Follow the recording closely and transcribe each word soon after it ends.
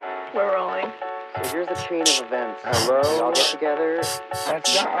We're rolling. So here's a chain of events. Hello? We all get together.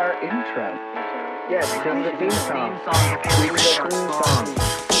 That's not our intro. Yeah, because the theme song.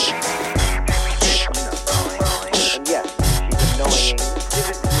 And yes, she's annoying.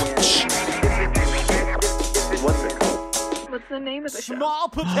 What's it called? What's the name of the show? Small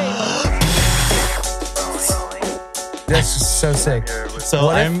potatoes. That's just so sick. So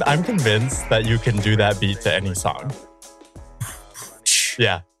I'm convinced that you can do that beat to any song.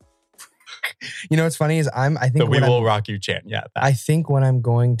 Yeah. You know what's funny is I think The We Will Rock You chant. Yeah. That. I think what I'm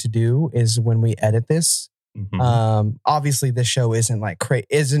going to do is when we edit this, Mhm. obviously this show isn't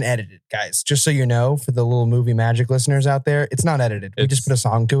isn't edited, guys. Just so you know, for the little movie magic listeners out there, it's not edited. We just put a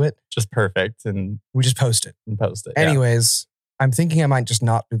song to it. Just perfect and We just post it. post it. Yeah. Anyways, I'm thinking I might just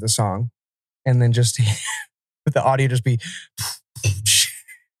not do the song and then just with the audio just be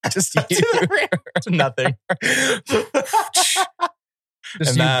just you. Nothing.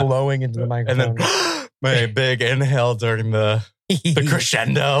 Just And you that- blowing into the And microphone. then my big inhale during the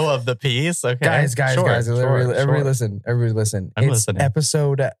crescendo of the piece. Okay. Guys, Sure, everybody sure. listen. Everybody listen. I'm It's listening.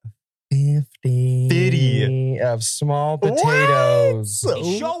 episode 50 of Small Potatoes.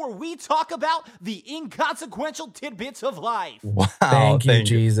 A show where we talk about the inconsequential tidbits of life. Wow. Thank you,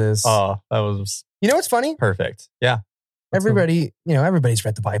 Jesus. Oh, that was You know what's funny? perfect. Yeah. Everybody, everybody's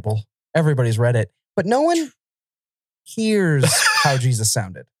read the Bible. Everybody's read it. But no one hears how Jesus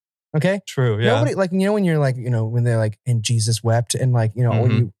sounded. Okay? True. Yeah. Nobody, when you're when they're like, and Jesus wept, and when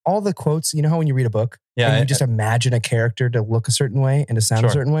you, all the quotes, you know how when you read a book, Yeah. and you just imagine a character to look a certain way and to sound a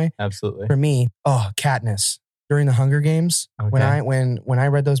Sure. certain way? Absolutely. For me, Katniss. During the Hunger Games, when I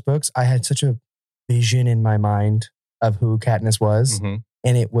read those books, I had such a vision in my mind of who Katniss was, Mhm.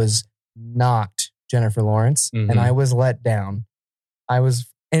 and it was not Jennifer Lawrence, Mhm. and I was let down.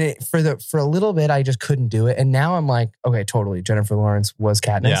 For a little bit, I just couldn't do it, and now I'm like, okay, totally, Jennifer Lawrence was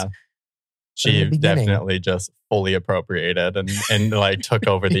Katniss. Yeah. She in the beginning. definitely just fully appropriated and like took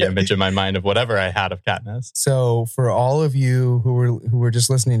over the Yeah. image in my mind of whatever I had of Katniss. So for all of you who were just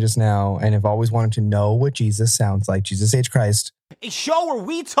listening just now and have always wanted to know what Jesus sounds like, Jesus H. Christ, A show where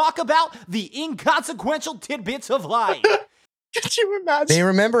we talk about the inconsequential tidbits of life. Could you imagine? they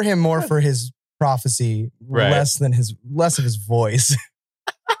remember him more for his prophecy, Right. less of his voice.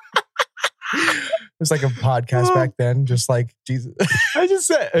 It was like a podcast back then, just like Jesus. I just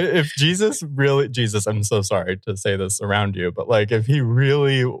said, if Jesus, I'm so sorry to say this around you, but like if he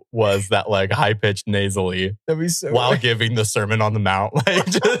really was that like high pitched nasally That'd be so while weird. giving the Sermon on the Mount, like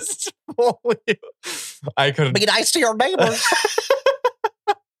just fully, I couldn't. Be nice to your neighbors.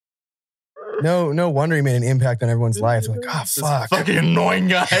 No wonder he made an impact on everyone's life. Like, This fuck. fucking annoying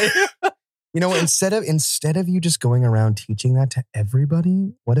guy. You know what? Instead of you just going around teaching that to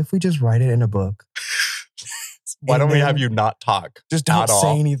everybody, what if we just write it in a book? Why And don't we then have you not talk? Just don't at say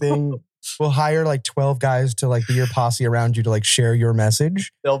all? anything. We'll hire like 12 guys to like be your posse around you to like share your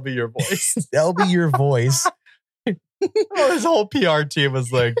message. They'll be your voice. They'll be your voice. His whole PR team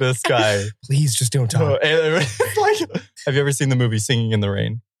was like, this guy. Please just don't talk. Like, have you ever seen the movie Singing in the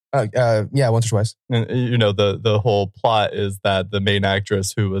Rain? Yeah, once or twice. And you know, the whole plot is that the main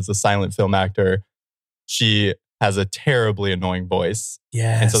actress, who was a silent film actor, she has a terribly annoying voice.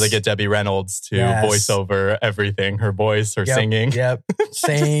 Yes. And so they get Debbie Reynolds to Yes. voice over everything, her voice, her Yep, singing. Yep.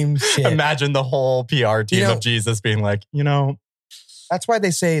 Same shit. Imagine the whole PR team know- of Jesus being like, That's why they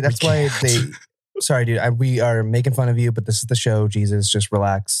say, sorry, dude, we are making fun of you, but this is the show. Jesus, just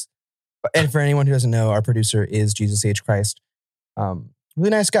relax. And for anyone who doesn't know, our producer is Jesus H. Christ. Really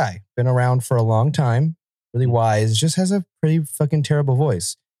nice guy. Been around for a long time. Really wise. Just has a pretty fucking terrible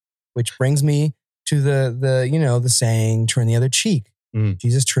voice. Which brings me to the saying, turn the other cheek. Mm.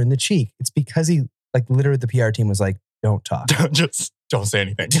 Jesus turned the cheek. It's because he, like, literally the PR team was like, don't talk. don't say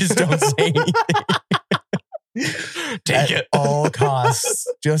anything. Just don't say anything. Take At it. all costs.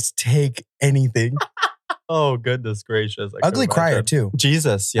 Just take anything. Oh, goodness gracious. I Ugly couldn't crier imagine. too.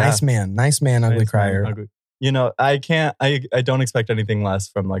 Jesus. Yeah. Nice man, ugly Nice crier. man, ugly. You know, I don't expect anything less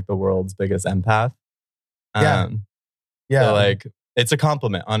from like the world's biggest empath. Yeah. Yeah, So, like, it's a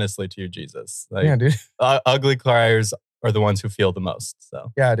compliment, honestly, to you, Jesus. Like, yeah, dude. ugly criers are the ones who feel the most.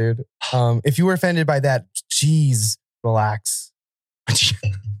 So, Yeah, dude. If you were offended by that, geez, relax.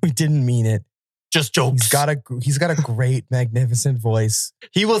 We didn't mean it. just jokes. He's got a great, magnificent voice.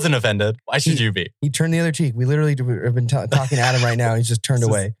 He wasn't offended. Why should you be? He turned the other cheek. We literally have been talking to Adam right now. He's just turned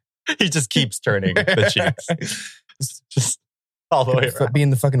away. He just keeps turning the cheeks. Just all the way around. Be in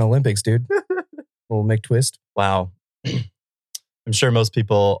the fucking Olympics, dude. Little Mick twist. Wow. I'm sure most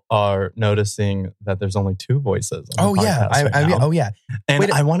people are noticing that there's only two voices. On the Oh yeah, podcast right now. oh yeah. And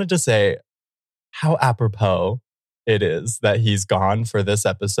Wait, I wanted to say how apropos it is that he's gone for this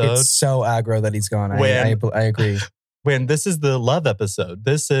episode. It's so aggro that he's gone. When- I agree. When this is the love episode.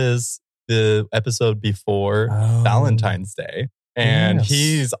 This is the episode before Valentine's Day. And Yes.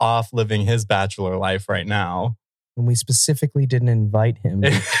 he's off living his bachelor life right now And we specifically didn't invite him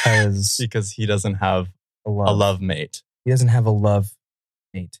because because he doesn't have a a love. love mate. He doesn't have a love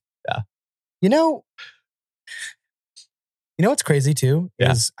mate. Yeah. You know what's crazy too?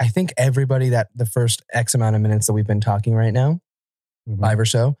 Yeah. Is I think everybody that the first X amount of minutes that we've been talking right now, Mhm. 5 or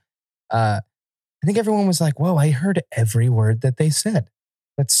so, I think everyone was like, whoa, I heard every word that they said.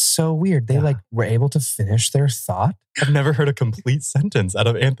 That's so weird. They Yeah. like were able to finish their thought. I've never heard a complete sentence out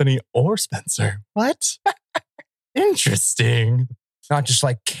of Anthony or Spencer. What? Interesting. Not just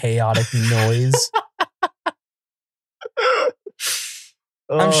like chaotic noise.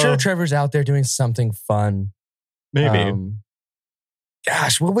 I'm sure Oh, Trevor's out there doing something fun. maybe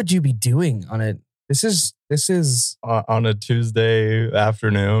Gosh, what would you be doing on it? This is on a Tuesday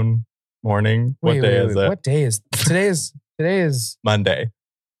afternoon, morning. What day is it? What day is today is Monday.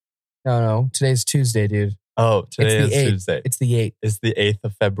 no, today's Tuesday, dude. Oh, today It's is the 8th. Tuesday. It's the 8th. It's the 8th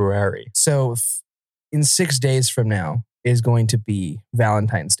of February. So in 6 days from now is going to be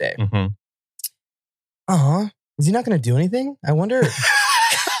Valentine's Day. Mhm. Is he not going to do anything? I wonder.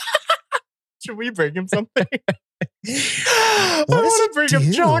 Should we bring him something? What I does want to he bring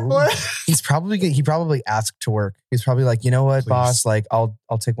him do? chocolate. He probably asked to work. He's probably like, you know what, Please. boss? Like, I'll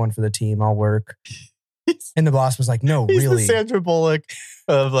take one for the team. I'll work. He's, And the boss was like, no, he's really. the Sandra Bullock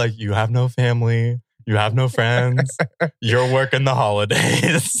of like, you have no family, you have no friends, you're working the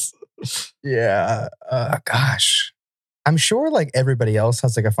holidays. Yeah. Gosh. I'm sure like everybody else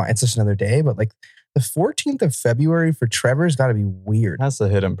has like a fine, it's just another day, but like the 14th of February for Trevor's got to be weird. Has to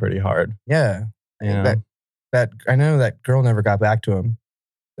hit him pretty hard. Yeah. Yeah. That I know that girl never got back to him.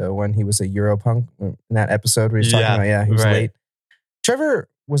 So when he was a Europunk in that episode where he's talking about, he was right. late. Trevor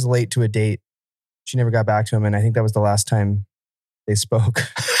was late to a date. She never got back to him. And I think that was the last time they spoke.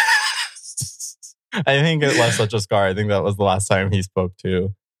 I think it left such a scar. I think that was the last time he spoke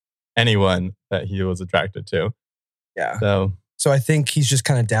to anyone that he was attracted to. Yeah. So I think he's just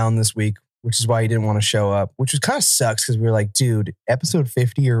kind of down this week, which is why he didn't want to show up, which kind of sucks because we were like, dude, episode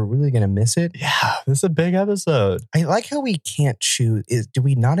 50, you're really going to miss it. yeah, this is a big episode. I like how we can't choose. Do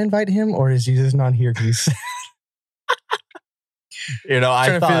we not invite him or is he just not here? He's You know, I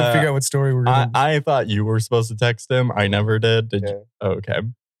trying to thought figure out what story we're going to I thought you were supposed to text him. I never did. Did Yeah. you? Oh, okay,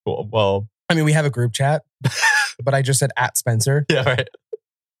 cool. Well, I mean, we have a group chat, but I just said at Spencer. yeah, right.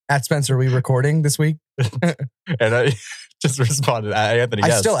 At Spencer, are we recording this week? And I just responded, Anthony. I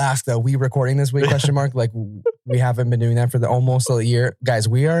Yes. still ask though, we recording this week? Question mark. Like we haven't been doing that for the almost a year, guys.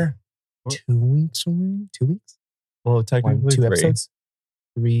 We are 2 weeks away. 2 weeks. Well, technically 2 3. episodes.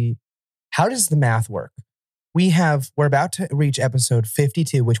 3. How does the math work? We're about to reach episode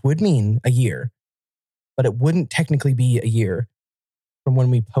 52, which would mean a year, but it wouldn't technically be a year from when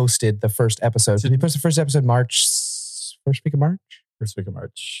we posted the first episode. Did we post the first episode first week of March? First week of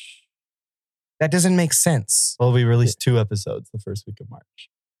March. That doesn't make sense. Well, we released 2 episodes the first week of March.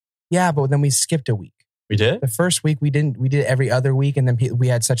 Yeah, but then we skipped a week. We did? The first week we didn't. We did every other week, and then we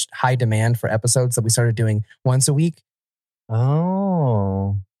had such high demand for episodes that we started doing once a week.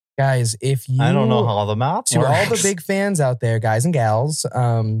 Oh. Guys, if you I don't know how the math to works. all the big fans out there, guys and gals,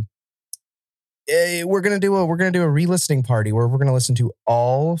 we're gonna do a re-listening party where we're gonna listen to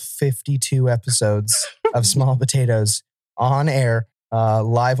all 52 episodes of Small Potatoes on air,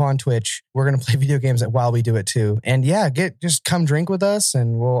 live on Twitch. We're gonna play video games while we do it too. And yeah, just come drink with us,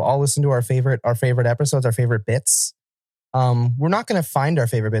 and we'll all listen to our favorite episodes, our favorite bits. We're not gonna find our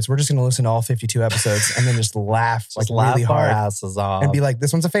favorite bits. We're just gonna listen to all 52 episodes and then just laugh Just really laugh our hard asses off. and be like,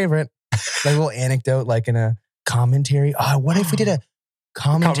 "This one's a favorite." Like a little anecdote, like in a commentary. Oh, what if we did a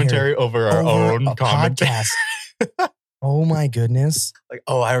commentary over our own a commentary. podcast? Oh my goodness! Like,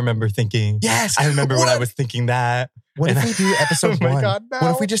 oh, I remember thinking. Yes, I remember when I What? was thinking that. What if and we do episode Oh my 1? God,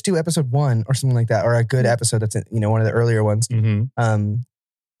 What if we no. just do episode 1 or something like that, or a good episode that's one of the earlier ones? Mm-hmm.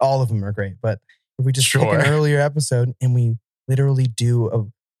 All of them are great, but if we just pick Sure. an earlier episode and we literally do a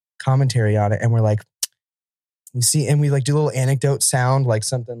commentary on it, and we're like, you see, and we like do a little anecdote sound, like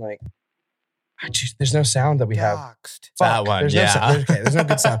something like, geez, there's no sound that we have. That Fuck, one, there's yeah. No sound. There's no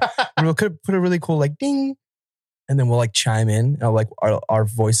good sound. We could put a really cool like ding, and then we'll like chime in. And like our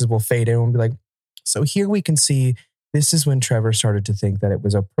voices will fade in and be like, so here we can see this is when Trevor started to think that it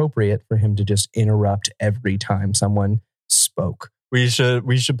was appropriate for him to just interrupt every time someone spoke. We should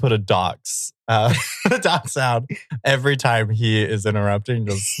put a docs doc sound every time he is interrupting.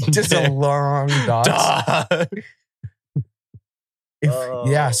 Just a long dog. Dog.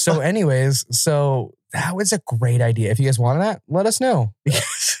 Yeah. So anyways, so That was a great idea. If you guys want that, let us know.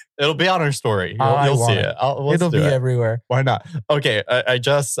 It'll be on our story. I You'll want see it. it. Let's It'll do be it. everywhere. Why not? Okay, I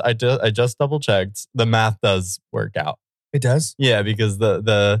just double checked. The math does work out. It does? Yeah, because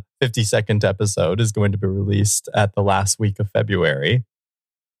the 52nd episode is going to be released at the last week of February.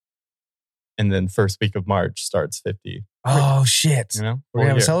 And then first week of March starts 50. Oh, shit. You know? We're going to have a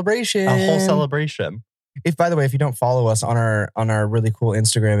Full year. celebration. A whole celebration. If, by the way, if you don't follow us on our really cool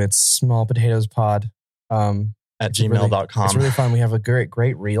Instagram, it's Small Potatoes Pod. At It's really- gmail.com. It's really fun. We have a great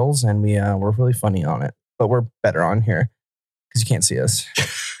reels, and we're really funny on it. But we're better on here because you can't see us.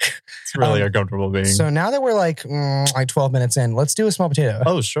 It's really uncomfortable being. So now that we're like 12 minutes in, let's do a small potato.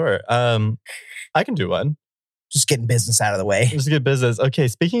 Oh, sure. I can do one. Just getting business out of the way. Just good business. Okay,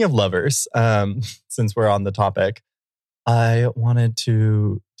 speaking of lovers, since we're on the topic, I wanted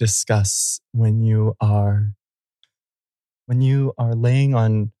to discuss when you are laying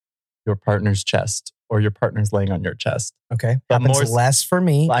on your partner's chest or your partner's laying on your chest. Okay. But Happens more- less for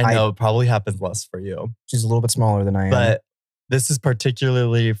me. I know it probably happens less for you, She's a little bit smaller than I am. but this is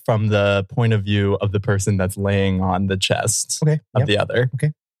particularly from the point of view of the person that's laying on the chest okay. of Yep. the other.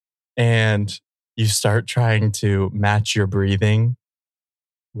 Okay. And you start trying to match your breathing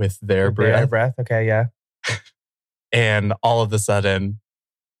with their Our breath. breath. Okay. Yeah. And all of a sudden,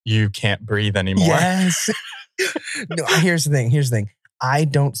 you can't breathe anymore. Yes. No, here's the thing. I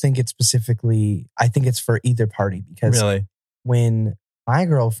don't think it's specifically, I think it's for either party because Really? when my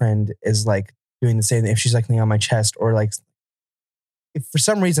girlfriend is like doing the same thing, if she's like laying on my chest or like, if for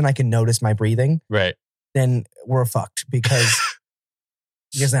some reason I can notice my breathing, Right. then we're fucked because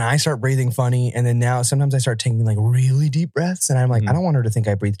then I start breathing funny. And then now sometimes I start taking like really deep breaths and I'm like, Mhm. I don't want her to think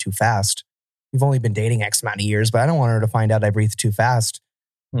I breathe too fast. We've only been dating X amount of years, but I don't want her to find out I breathe too fast.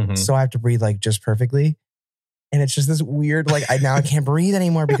 Mhm. So I have to breathe like just perfectly. And it's just this weird, like I can't breathe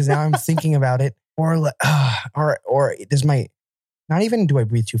anymore because now I'm thinking about it. Or does not even do I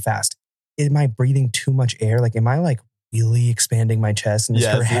breathe too fast? Am I breathing too much air? Like, am I like really expanding my chest and just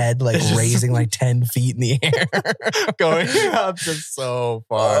her Yes. head like raising like 10 feet in the air? Going up just so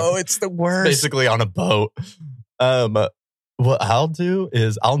far. Oh, it's the worst. Basically on a boat. What I'll do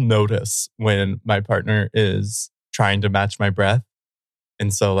is I'll notice when my partner is trying to match my breath.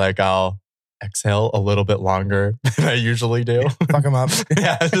 And so like I'll exhale a little bit longer than I usually do. Fuck him up.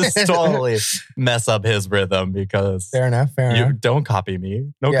 Yeah, just totally mess up his rhythm because Fair enough. you don't copy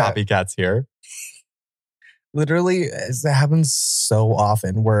me. No Yeah. copycats here. Literally, it happens so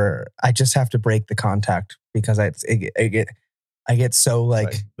often where I just have to break the contact because I get so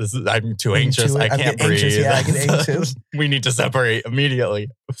like I'm too anxious. into it. I I can't get breathe. anxious. Yeah, I get anxious. We need to separate immediately.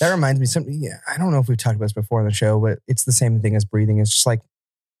 that reminds me something. Yeah, I don't know if we've talked about this before on the show, but it's the same thing as breathing. It's just like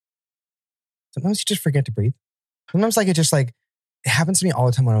sometimes you just forget to breathe. Sometimes like it happens to me all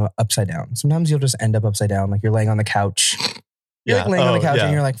the time when I'm upside down. Sometimes you'll just end up upside down, like you're laying on the couch. You're like laying on the couch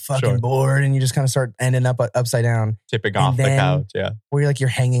and you're like fucking Sure. bored, and you just kind of start ending up upside down, Tipping off the then- couch. Yeah. or you're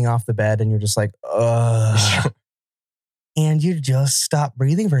hanging off the bed and you're just like, ugh. And you just stop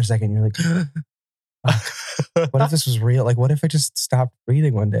breathing for a second. You're like, what if this was real? Like, what if I just stopped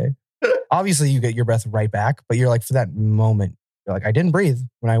breathing one day? Obviously, you get your breath right back, but you're like, for that moment, you're like, I didn't breathe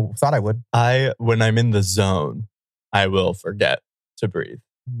when I thought I would. When I'm in the zone, I will forget to breathe.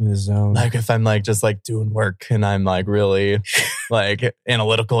 In the zone. Like if I'm like just like doing work and I'm like really like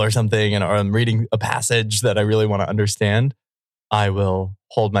analytical or something, or I'm reading a passage that I really want to understand, I will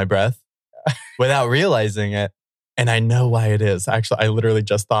hold my breath without realizing it. And I know why it is. Actually, I literally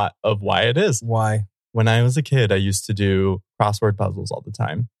just thought of why it is. Why? When I was a kid, I used to do crossword puzzles all the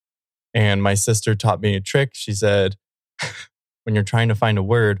time. And my sister taught me a trick. She said, when you're trying to find a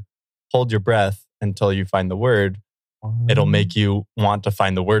word, hold your breath until you find the word. It'll make you want to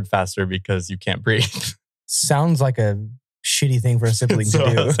find the word faster because you can't breathe. Sounds like a shitty thing for a sibling So to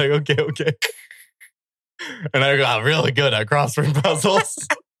I do. was like, okay. And I got really good at crossword puzzles.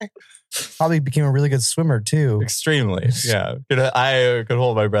 Probably became a really good swimmer too. Extremely. Yeah. I could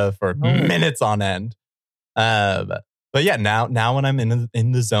hold my breath for minutes on end. But yeah, now when I'm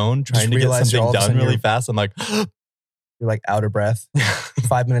in the zone trying to get realize you're all something of a done sudden really you're- fase, I'm like, You're like out of breath.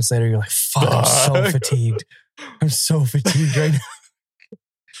 5 minutes later, you're like, fuck, I'm so Fuck. fatigued. I'm so fatigued right now.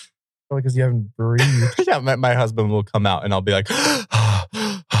 Probably because you haven't breathed. yeah, my husband will come out and I'll be like,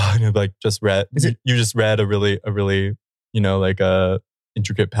 and he'll be like, just read. Is it- You just read a really, like a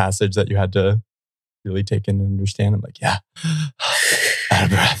intricate passage that you had to really take in and understand. I'm like, yeah, out of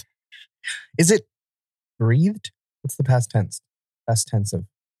breath. Is it breathed? What's the past tense? Past tense of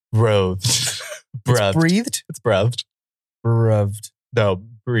Breathed. It's Breathed. breathed? It's breathed. Breathed. No,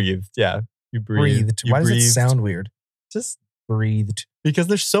 breathed. Yeah. You breathe. Breathed. You Why does it breathed. sound weird? Just breathed. Because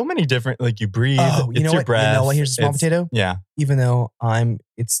there's so many different, like you breathe, Oh, it's you know your what? breath. You know what? Here's a small it's- potato. Yeah. Even though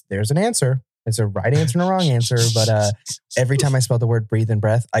there's an answer. It's a right answer and a wrong answer. But every time I spell the word breathe and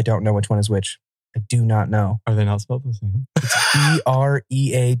breath, I don't know which one is which. I do not know. Are they not spelled the same?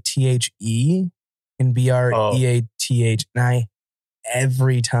 BREATHE and BREATH. And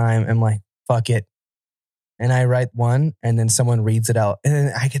every time I'm like, fuck it. And I write one and then someone reads it out. And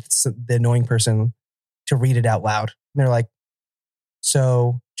then I get the annoying person to read it out loud. And they're like,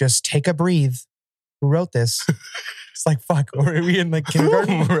 so just take a breathe. Who wrote this? It's like, fuck, are we in like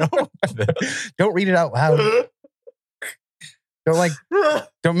kindergarten? Don't read it out loud.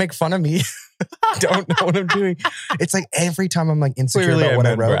 Don't make fun of me. Don't know what I'm doing. It's like every time I'm like insecure Clearly about what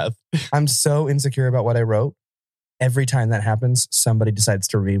I wrote. breath. I'm so insecure about what I wrote. Every time that happens, somebody decides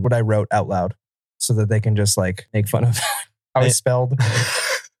to read what I wrote out loud so that they can just like make fun of how I spelled.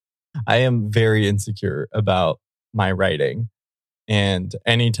 I am very insecure about my writing. And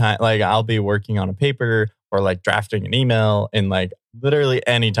anytime, like I'll be working on a paper or like drafting an email, and like literally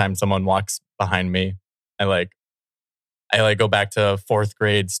anytime someone walks behind me, I go back to 4th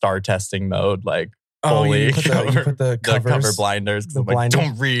grade star testing mode, like fully you put the cover covers, blinders. 'Cause the I'm like, blinder.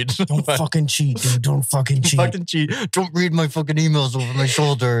 don't read. Don't fucking cheat, dude. Don't fucking cheat. Fucking cheat. Don't read my fucking emails over my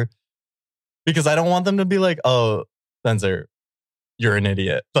shoulder. Because I don't want them to be like, oh, Spencer, you're an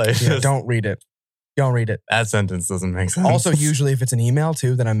idiot. Like, Yeah, don't read it. Don't read it. that sentence doesn't make sense. Also, usually if it's an email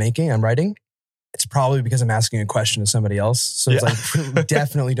too that I'm writing, it's probably because I'm asking a question to somebody else. So it's like,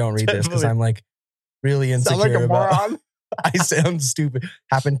 definitely don't read this because I'm like really insecure sound like a about. moron. I sound stupid.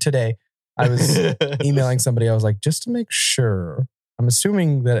 Happened today. I was emailing somebody. I was like, just to make sure, I'm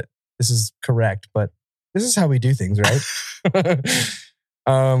assuming that this is correct, but this is how we do things, right?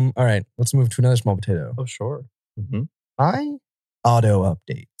 All right, let's move to another small potato. Oh, sure. Mm-hmm. My auto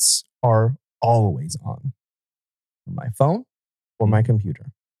updates are always on my phone or my computer.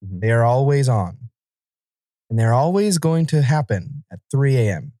 Mhm. They are always on. And they're always going to happen at 3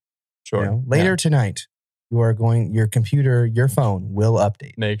 a.m. Sure. You know, later tonight, your computer, your phone will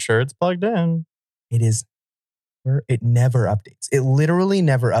update. Make sure it's plugged in. It never updates. It literally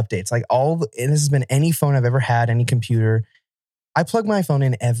never updates. Like this has been any phone I've ever had, any computer. I plug my phone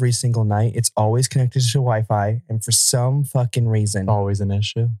in every single night. It's always connected to Wi-Fi. And for some fucking reason, Always an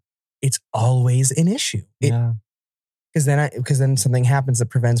issue. it's always an issue. Yeah. Because then something happens that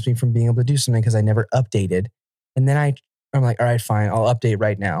prevents me from being able to do something because I never updated. And then I'm like, all right, fine, I'll update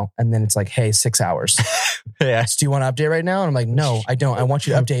right now. And then it's like, hey, 6 hours. Yeah. Do you want to update right now? And I'm like, no, I don't. I want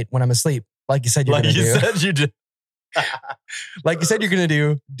you to update when I'm asleep. Like you said you're Like going to you do. said you did. Like you said you're going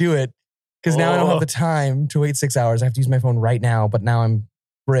to do it. Because now I don't have the time to wait 6 hours. I have to use my phone right now. But now I'm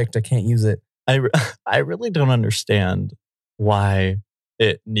bricked. I can't use it. I really don't understand why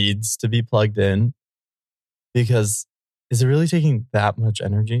it needs to be plugged in, because is it really taking that much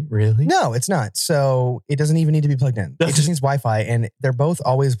energy? Really? No, it's not. So it doesn't even need to be plugged in. It just needs Wi-Fi. And they're both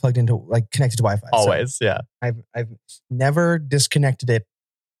always plugged into, like connected to Wi-Fi. So Always, yeah. I've never disconnected it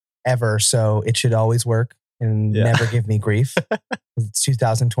ever, so it should always work and never give me grief. It's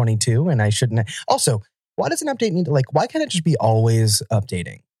 2022, and I shouldn't. Also, why does an update need to why can't it just be always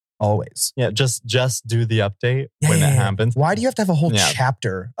updating? Always. Yeah, just do the update when it happens. Why do you have to have a whole Yeah.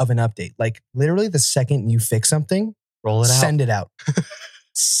 chapter of an update? Like literally, the second you fix something, Roll it out. send it out.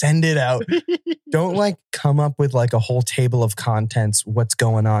 Send it out. Don't come up with a whole table of contents, what's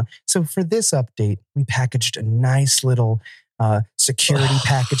going on. So for this update, we packaged a nice little security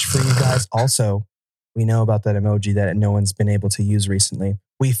package for you guys. Also, we know about that emoji that no one's been able to use recently.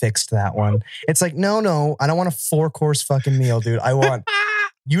 We fixed that one. It's like, no, I don't want a 4-course fucking meal, dude. I want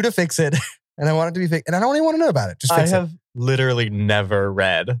you to fix it, and I want it to be fixed, and I don't even want to know about it. Just I fix it. have literally never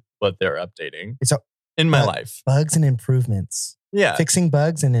read what they're updating It's in my life. bugs and improvements. Yeah. Fixing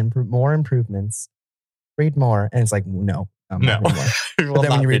bugs and more improvements. Read more. And it's like, no. I'm not reading more. We will But then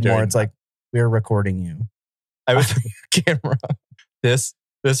when not you be read more, doing it's like, we're recording you. I was Camera. this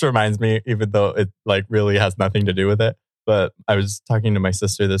reminds me, even though it really has nothing to do with it, but I was talking to my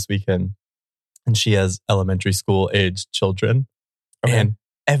sister this weekend, and she has elementary school aged children. Okay. And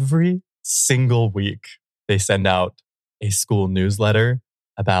every single week they send out a school newsletter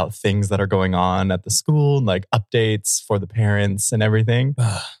about things that are going on at the school, and updates for the parents and everything.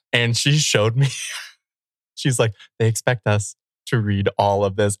 And she showed me, she's like, they expect us to read all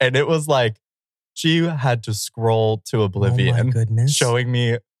of this. And it was she had to scroll to oblivion, Oh my goodness. showing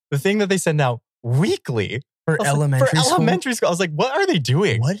me the thing that they send out weekly. For I was elementary for school? elementary school. I was like, what are they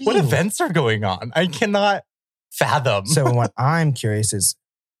doing? What What do you- events are going on? I cannot fathom. So what I'm curious is,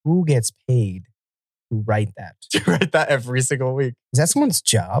 who gets paid to write that? to write that every single week. Is that someone's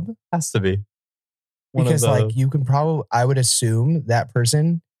job? Has to be. Because like you can probably, I would assume that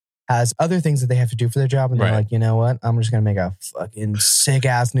person has other things that they have to do for their job. And they're Right. like, you know what? I'm just going to make a fucking sick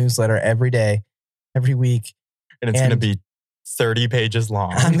ass newsletter every day, every week. and it's going to be 30 pages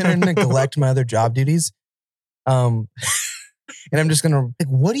long. I'm going to neglect my other job duties. And I'm just going to like,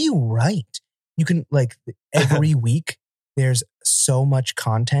 what do you write? You can like every week, there's so much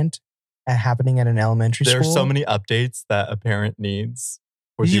content happening at an elementary There school. are so many updates that a parent needs.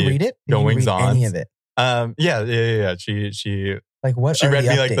 For Did you the read it? Did you goings read any ons. of it? Yeah. She Like what she are read the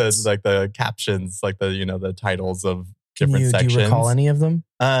me like updates? the captions, like the titles of Do different sections. you recall any of them?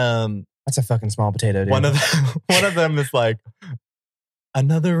 Um, That's a fucking small potato, dude. one of them is like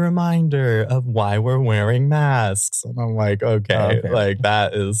another reminder of why we're wearing masks, and I'm like, okay. Like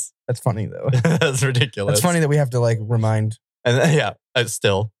that is That's funny though. that's ridiculous. That's funny that we have to like remind. And yeah,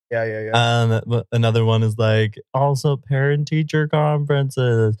 still. Yeah. But another one is like also parent teacher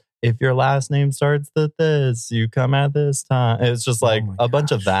conferences. If your last name starts with this, you come at this time. It's just like my a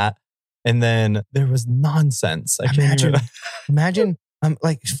bunch of gosh. that. And then there was nonsense. I can't even. Imagine,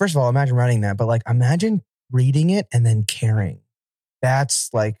 like, first of all, imagine writing that, but like, imagine reading it and then caring.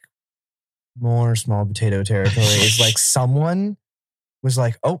 That's like more small potato territory. It's like someone was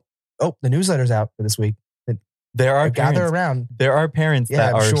like, oh, the newsletter's out for this week. There are Gather parents, around. there are parents Yeah,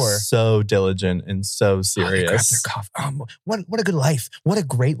 that I'm are sure. so diligent and so Oh, they grab their serious. coffee. What a good life. What a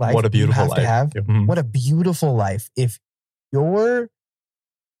great life. What a beautiful you have life. to have. Mhm. What a beautiful life. If you're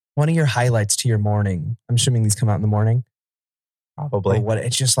one of your highlights to your morning, I'm assuming these come out in the morning. Probably. Or what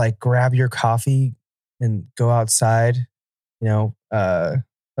it's just like grab your coffee and go outside,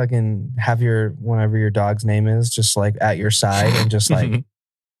 fucking have your whatever your dog's name is, just like at your side and just like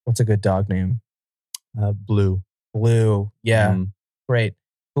what's a good dog name? Blue. Blue. Yeah. Mhm. Great.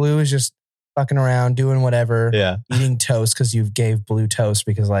 Blue is just fucking around, doing whatever, Yeah. eating toast because you gave Blue toast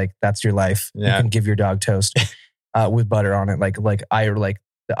because like that's your life. Yeah. You can give your dog toast with butter on it, like the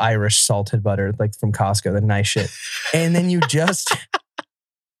Irish salted butter, like from Costco, the nice shit. And then you just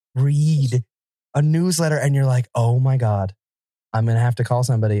read a newsletter and you're like, oh my God, I'm gonna have to call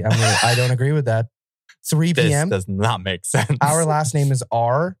somebody. I don't agree with that. 3 This p.m. does not make sense. Our last name is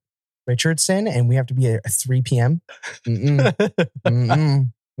R. Richardson, and we have to be at 3 p.m.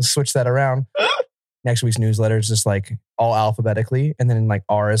 Let's switch that around. Next week's newsletter is just like all alphabetically, and then like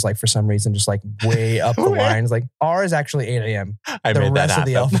R is like for some reason just like way up the lines. Like R is actually 8 a.m. I The made that rest of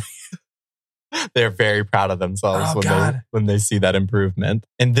the happen. alphabet. They're very proud of themselves Oh, God. when they see that improvement.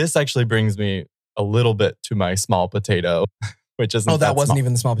 And this actually brings me a little bit to my small potato, which isn't. Oh, that wasn't small.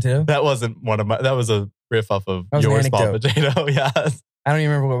 even the small potato. That wasn't one of my. That was a riff off of That was an your small anecdote. potato. Yeah. I don't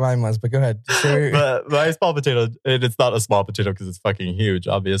even remember what mine was, but go ahead. Sure. But my small potato, and it's not a small potato because it's fucking huge,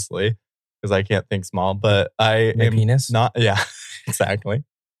 obviously, because I can't think small. But I My am penis. not. Yeah, exactly.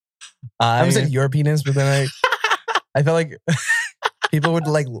 I was at your penis, but then I felt like people would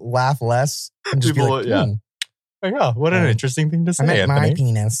like laugh less and just People be like, would, yeah. Yeah, what an Um, interesting thing to I say, meant my Anthony.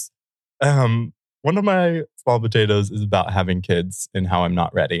 penis. One of my small potatoes is about having kids and how I'm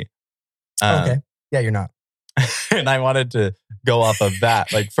not ready. Okay. Yeah, you're not. And I wanted to go off of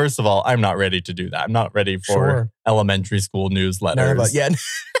that. Like, first of all, I'm not ready to do that. I'm not ready for Sure. elementary school None newsletters, of us. Yeah.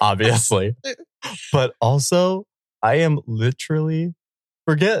 obviously. But also, I am literally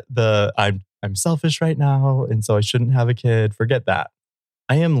forget the I'm selfish right now, and so I shouldn't have a kid. Forget that.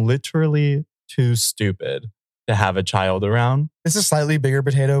 I am literally too stupid to have a child around. This is slightly bigger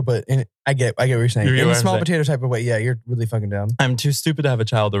potato, but I get what you're saying. You get In what a I'm small saying. potato type of way, yeah, you're really fucking dumb. I'm too stupid to have a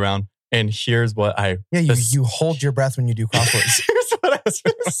child around. And here's what I Yeah, you, This- you hold your breath when you do crosswords. Here's what I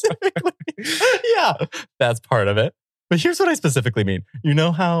specifically yeah, that's part of it. But here's what I specifically mean. You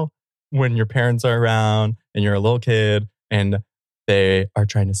know how when your parents are around and you're a little kid and they are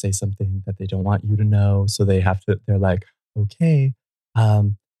trying to say something that they don't want you to know, so they're like, okay,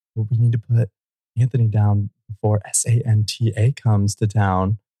 well, we need to put Anthony down before Santa comes to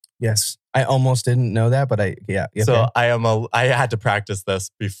town. Yes. I almost didn't know that, but yeah. So I had to practice this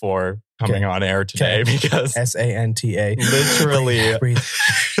before coming on air today because Santa. literally, Breathe.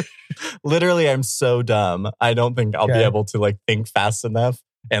 literally, I'm so dumb. I don't think I'll be Okay. able to like think fast enough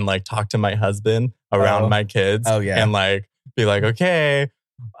and like talk to my husband around Oh. my kids. Oh, yeah. And like be like, okay,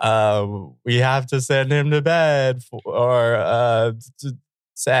 we have to send him to bed for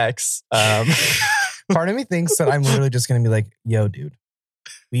sex. Part of me thinks that I'm literally just going to be like, yo, dude,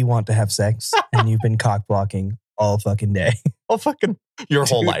 we want to have sex and you've been cock blocking all fucking day. Oh, fucking your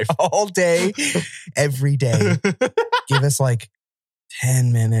whole Dude, life. All day, every day. Give us like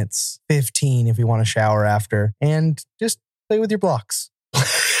 10 minutes, 15 if you want to shower after, and just play with your blocks.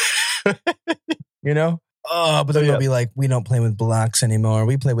 You know? oh, but then they'll be like, we don't play with blocks anymore.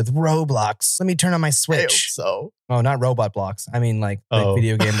 We play with Roblox. Let me turn on my I hope Switch. so. Oh, not robot blocks. I mean like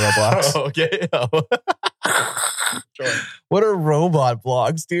video game Roblox. Okay. Sure. What are robot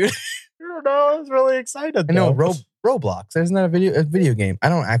blocks, dude? I don't know. I was really excited. I know though. Roblox. Isn't that a video game? I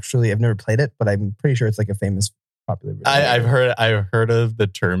don't actually. I've never played it, but I'm pretty sure it's like a famous, popular video game. I've heard of the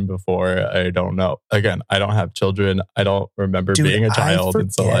term before. I don't know. Again, I don't have children. I don't remember Dude, being a I child,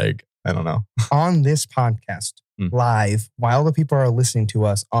 and so forget. like I don't know. On this podcast live while the people are listening to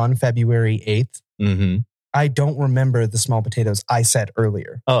us on February 8th. Mm-hmm. I don't remember the small potatoes I said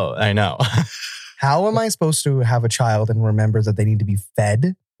earlier. Oh, I know. How am I supposed to have a child and remember that they need to be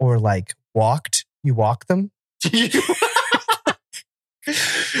fed or like walked? You walk them? Like,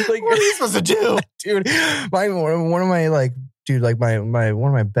 what are you supposed to do? Dude, one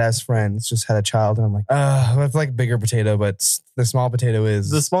of my best friends just had a child, and I'm like, that's like bigger potato, but the small potato is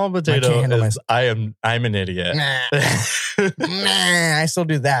The small potato handle is I'm an idiot. I still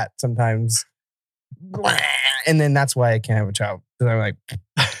do that sometimes, and then that's why I can't have a child, because I'm like,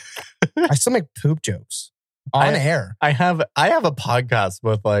 I still make poop jokes on air. I have a podcast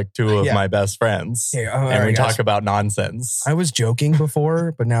with like two of my best friends, and we talk about nonsense. I was joking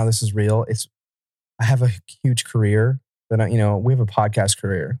before, but now this is real. I have a huge career. That we have a podcast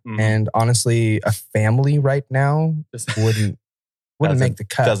career, and honestly, a family right now wouldn't make the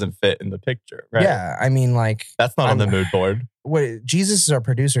cut. Doesn't fit in the picture, right? Yeah, I mean, like that's not on the mood board. Jesus is our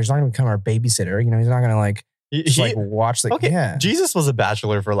producer. He's not going to become our babysitter. He's not going to like watch. Like, yeah, Jesus was a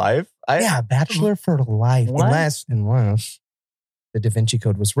bachelor for life. Bachelor for life. Unless the Da Vinci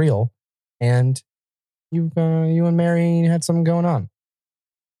Code was real, and you and Mary had something going on.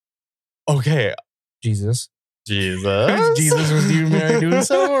 Okay, Jesus was you Mary doing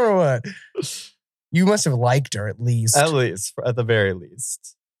so or what? You must have liked her at least. At the very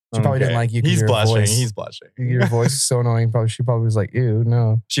least. She probably didn't like you. He's blushing. Voice. He's blushing. Your voice is so annoying. She probably was like, ew,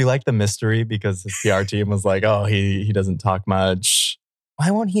 no. She liked the mystery because his PR team was like, oh, he doesn't talk much. Why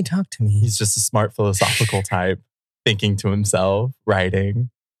won't he talk to me? He's just a smart philosophical type, thinking to himself,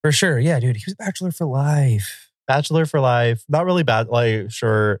 writing. For sure. Yeah, dude. He was a bachelor for life. Bachelor for life. Not really bad. Like,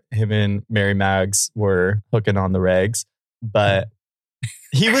 sure, him and Mary Mags were hooking on the regs, but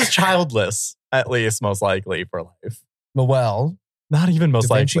he was childless, at least, most likely, for life. Well, not even most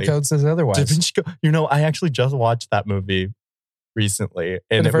likely. Da Vinci Code says otherwise. Da Vinci Code. I actually just watched that movie recently.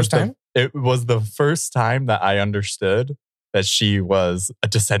 And for the first time? It was the first time that I understood that she was a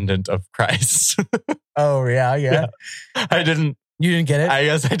descendant of Christ. Oh, yeah. You didn't get it? I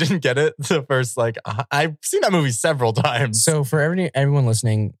guess I didn't get it. The first, I've seen that movie several times. So for everyone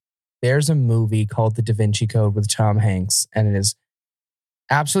listening, there's a movie called The Da Vinci Code with Tom Hanks, and it is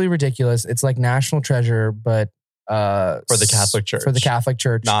absolutely ridiculous. It's like National Treasure, but for the Catholic Church. For the Catholic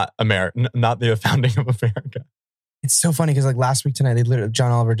Church. Not not the founding of America. It's so funny because like last week tonight,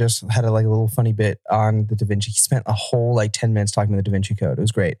 John Oliver just had a little funny bit on the Da Vinci. He spent a whole 10 minutes talking about the Da Vinci Code. It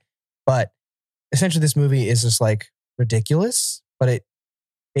was great. But essentially this movie is just ridiculous. But it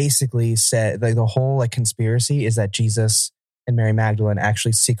basically said the whole conspiracy is that Jesus and Mary Magdalene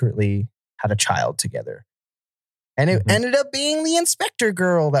actually secretly had a child together. And it ended up being the inspector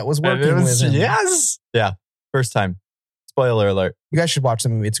girl that was working with him. Yes. Yeah. First time. Spoiler alert. You guys should watch the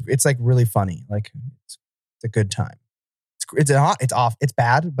movie. It's really funny. It's a good time. It's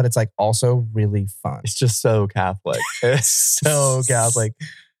bad, but it's also really fun. It's just so Catholic. It's so Catholic.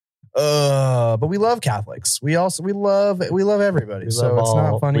 But we love Catholics. We love everybody. It's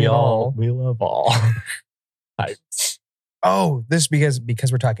not funny at all. We love all types. Oh, this because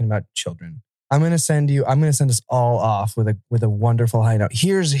we're talking about children. I'm gonna send us all off with a wonderful high note.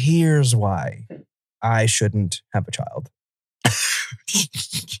 Here's why I shouldn't have a child.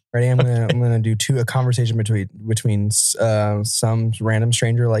 Ready? I'm gonna do a conversation between some random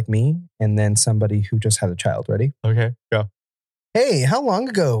stranger like me and then somebody who just had a child. Ready? Okay, go. Hey, how long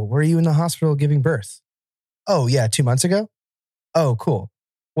ago were you in the hospital giving birth? Oh, yeah, 2 months ago? Oh, cool.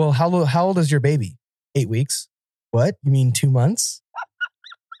 Well, how old is your baby? 8 weeks. What? You mean 2 months?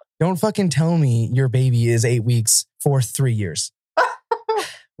 Don't fucking tell me your baby is 8 weeks for 3 years.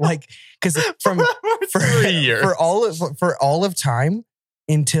 Because for 3 years. for all of time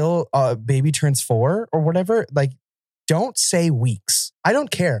until baby turns 4 or whatever, don't say weeks. I don't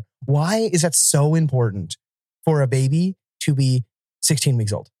care. Why is that so important for a baby to be 16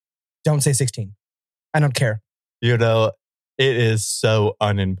 weeks old? Don't say 16. I don't care. It is so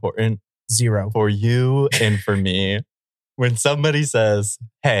unimportant. 0. For you and for me. When somebody says,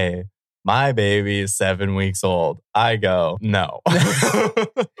 hey, my baby is 7 weeks old, I go, no.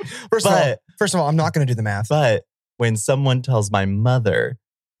 First of all, I'm not going to do the math. But when someone tells my mother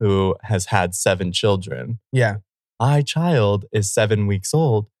who has had 7 children. Yeah. My child is 7 weeks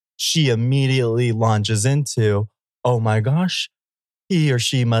old. She immediately launches into, oh my gosh, he or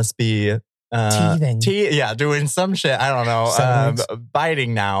she must be Teething. doing some shit. I don't know. 7 weeks.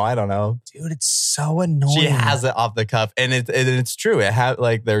 Biting now. I don't know. Dude, it's so annoying. She has it off the cuff, and it's true. It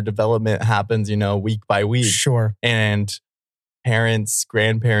like their development happens, week by week. Sure. And parents,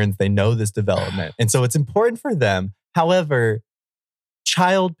 grandparents, they know this development, and so it's important for them. However,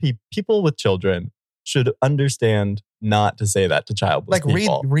 people with children should understand not to say that to childless Like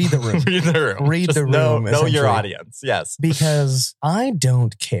people. read the room. Read the room. Read Just the room, Know your essentially. audience. Yes. Because I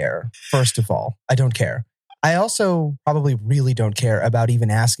don't care. First of all, I don't care. I also probably really don't care about even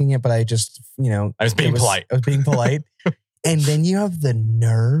asking it, but I just, I was being polite. I was being polite. And then you have the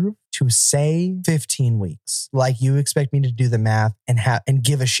nerve to say 15 weeks. Like you expect me to do the math and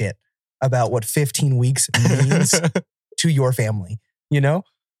give a shit about what 15 weeks means to your family.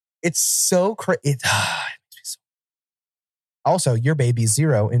 It's so crazy. Also, your baby's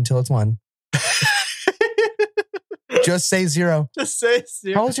 0 until it's 1. Just say 0. Just say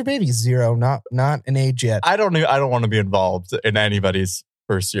 0. How old's your baby? 0, not an age yet. I don't want to be involved in anybody's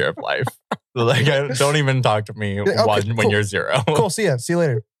first year of life. Like, don't even talk to me when you're 0. Cool. See you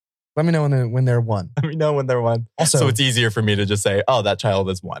later. Let me know when they're 1. Let me know when they're 1. Also, so it's easier for me to just say, oh, that child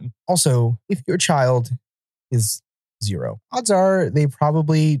is 1. Also, if your child is 0, odds are they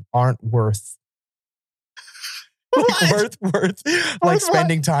probably aren't worth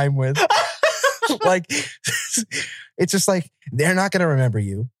spending time with. Like, it's just like they're not going to remember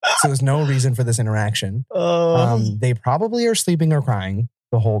you. So there's no reason for this interaction. They probably are sleeping or crying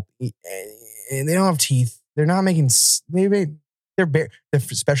the whole. And they don't have teeth. They're not making. They're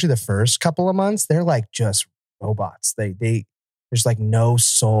especially the first couple of months. They're like just robots. There's like no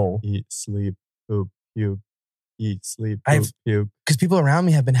soul. Eat, sleep, poop, puke. Eat, sleep, poop, puke. Because people around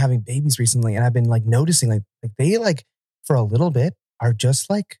me have been having babies recently, and I've been like noticing like they like for a little bit are just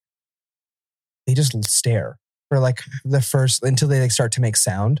like they just stare for like the first until they like start to make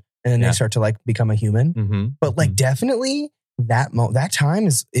sound, and then they start to like become a human. Mm-hmm. But like definitely that time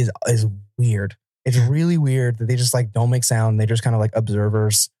is weird. It's really weird that they just like don't make sound. They just kind of like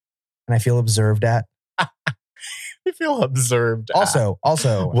observers, and I feel observed at. I feel observed. Also,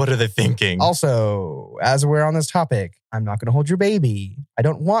 what are they thinking? Also, as we're on this topic, I'm not going to hold your baby. I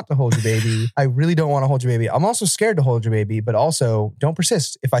don't want to hold your baby. I really don't want to hold your baby. I'm also scared to hold your baby, but also don't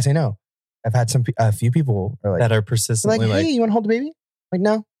persist if I say no. I've had a few people are like, that are persistently like, hey, you want to hold the baby? Like,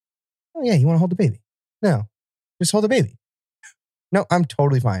 no. Oh yeah, you want to hold the baby? No, just hold the baby. No, I'm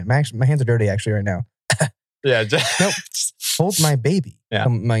totally fine. My hands are dirty actually right now. Yeah, no, hold my baby. Yeah,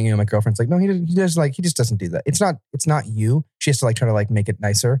 my girlfriend's like, no, he just doesn't do that. It's not you. She has to like try to like make it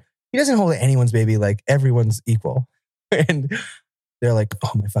nicer. He doesn't hold anyone's baby. Like everyone's equal, and they're like,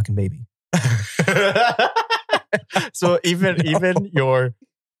 oh, my fucking baby. So even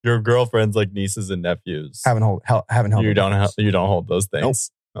your girlfriend's like nieces and nephews haven't held. You don't hold those things.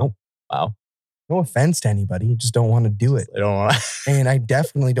 Nope. Wow. No offense to anybody, you just don't want to do it. I don't want to. And I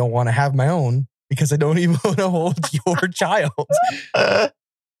definitely don't want to have my own because I don't even want to hold your child.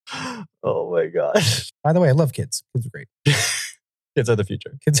 Oh my gosh. By the way, I love kids. Kids are great. Kids are the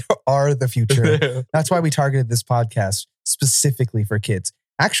future. Kids are the future. That's why we targeted this podcast specifically for kids.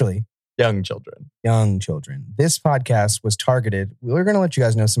 Actually, young children. This podcast was targeted. We're going to let you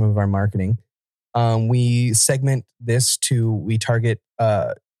guys know some of our marketing. We segment this we target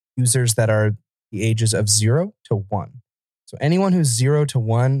users that are the ages of 0 to 1. So anyone who's 0 to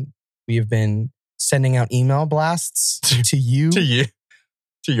 1, we have been sending out email blasts to you.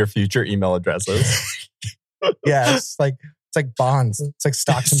 To your future email addresses. Yeah, it's like bonds. It's like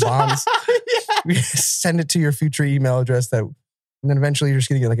stocks and bonds. Yeah. We send it to your future email address and then eventually you're just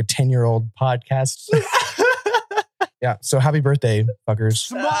going to get like a 10-year-old podcast. Yeah. So happy birthday, fuckers.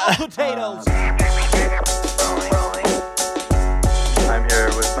 Small potatoes.